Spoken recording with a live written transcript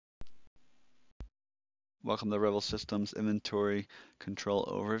Welcome to the Revel Systems Inventory Control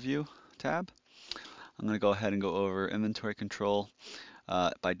Overview tab. I'm going to go ahead and go over inventory control.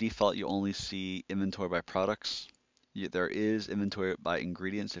 By default, you only see inventory by products. There is inventory by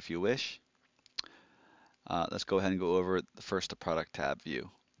ingredients if you wish. Let's go ahead and go over the product tab view.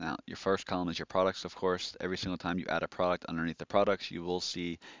 Now, your first column is your products, of course. Every single time you add a product underneath the products, you will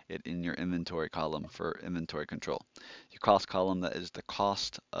see it in your inventory column for inventory control. Your cost column, that is the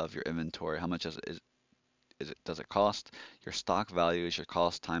cost of your inventory. How much does it cost? Your stock value is your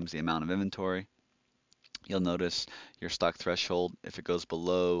cost times the amount of inventory. You'll notice your stock threshold, if it goes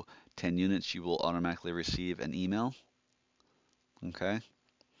below 10 units, you will automatically receive an email. Okay.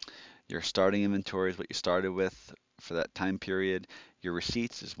 Your starting inventory is what you started with for that time period. Your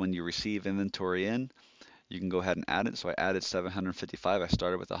receipts is when you receive inventory in. You can go ahead and add it. So I added 755. I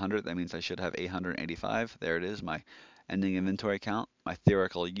started with 100. That means I should have 885. There it is, my ending inventory count. My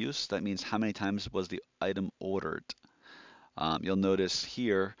theoretical use, that means how many times was the item ordered. You'll notice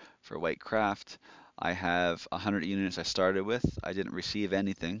here for White Craft, I have 100 units I started with. I didn't receive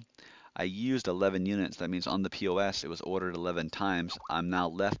anything. I used 11 units. That means on the POS it was ordered 11 times. I'm now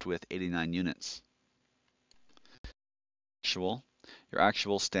left with 89 units. Your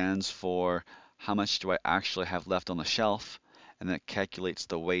actual stands for how much do I actually have left on the shelf, and that calculates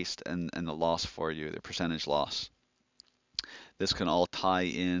the waste and the loss for you, the percentage loss. This can all tie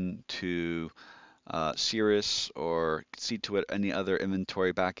in to Cirrus or see to it any other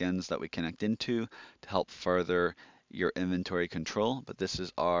inventory backends that we connect into to help further your inventory control. But this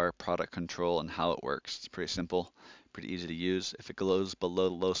is our product control and how it works. It's pretty simple, pretty easy to use. If it goes below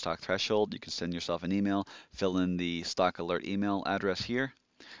the low stock threshold, you can send yourself an email, fill in the stock alert email address here.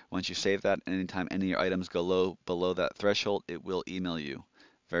 Once you save that, anytime any of your items go below that threshold, it will email you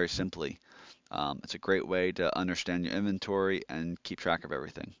very simply. It's a great way to understand your inventory and keep track of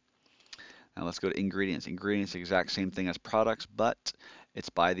everything. Now let's go to ingredients. Ingredients, the exact same thing as products, but it's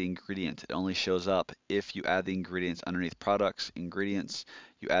by the ingredient. It only shows up if you add the ingredients underneath products, ingredients.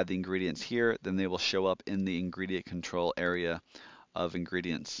 You add the ingredients here, then they will show up in the ingredient control area of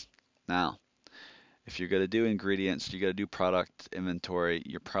ingredients. Now, if you're going to do ingredients, you're going to do product inventory,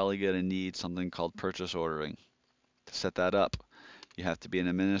 you're probably going to need something called purchase ordering. To set that up, you have to be an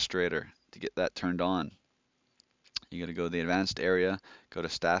administrator to get that turned on. You're going to go to the advanced area, go to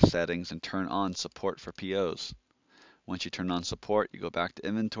staff settings, and turn on support for POs. Once you turn on support, you go back to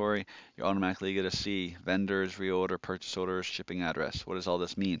inventory, you're automatically going to see vendors, reorder, purchase orders, shipping address. What does all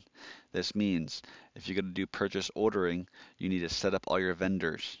this mean? This means if you're going to do purchase ordering, you need to set up all your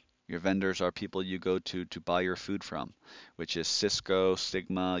vendors. Your vendors are people you go to buy your food from, which is Cisco,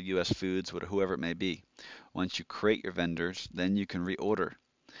 Sigma, US Foods, whoever it may be. Once you create your vendors, then you can reorder.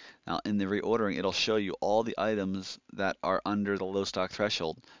 Now in the reordering, it'll show you all the items that are under the low stock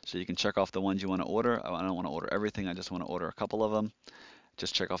threshold. So you can check off the ones you want to order. I don't want to order everything, I just want to order a couple of them.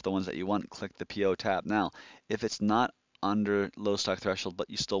 Just check off the ones that you want, click the PO tab. Now, if it's not under low stock threshold, but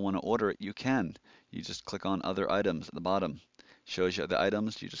you still want to order it, you can. You just click on other items at the bottom. Shows you the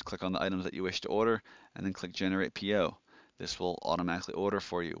items, you just click on the items that you wish to order, and then click generate PO. This will automatically order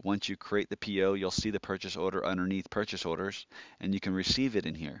for you. Once you create the PO, you'll see the purchase order underneath purchase orders, and you can receive it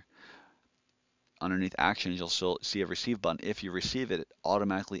in here. Underneath actions, you'll still see a receive button. If you receive it, it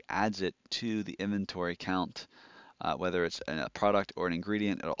automatically adds it to the inventory count. Whether it's a product or an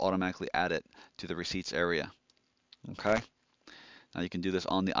ingredient, it'll automatically add it to the receipts area. Okay? Now you can do this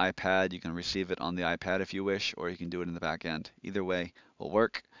on the iPad. You can receive it on the iPad if you wish, or you can do it in the back end. Either way will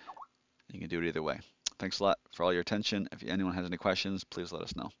work. You can do it either way. Thanks a lot for all your attention. If anyone has any questions, please let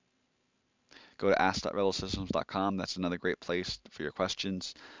us know. Go to ask.revelsystems.com. That's another great place for your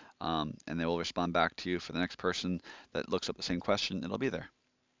questions. And they will respond back to you. For the next person that looks up the same question, it'll be there.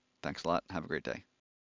 Thanks a lot. Have a great day.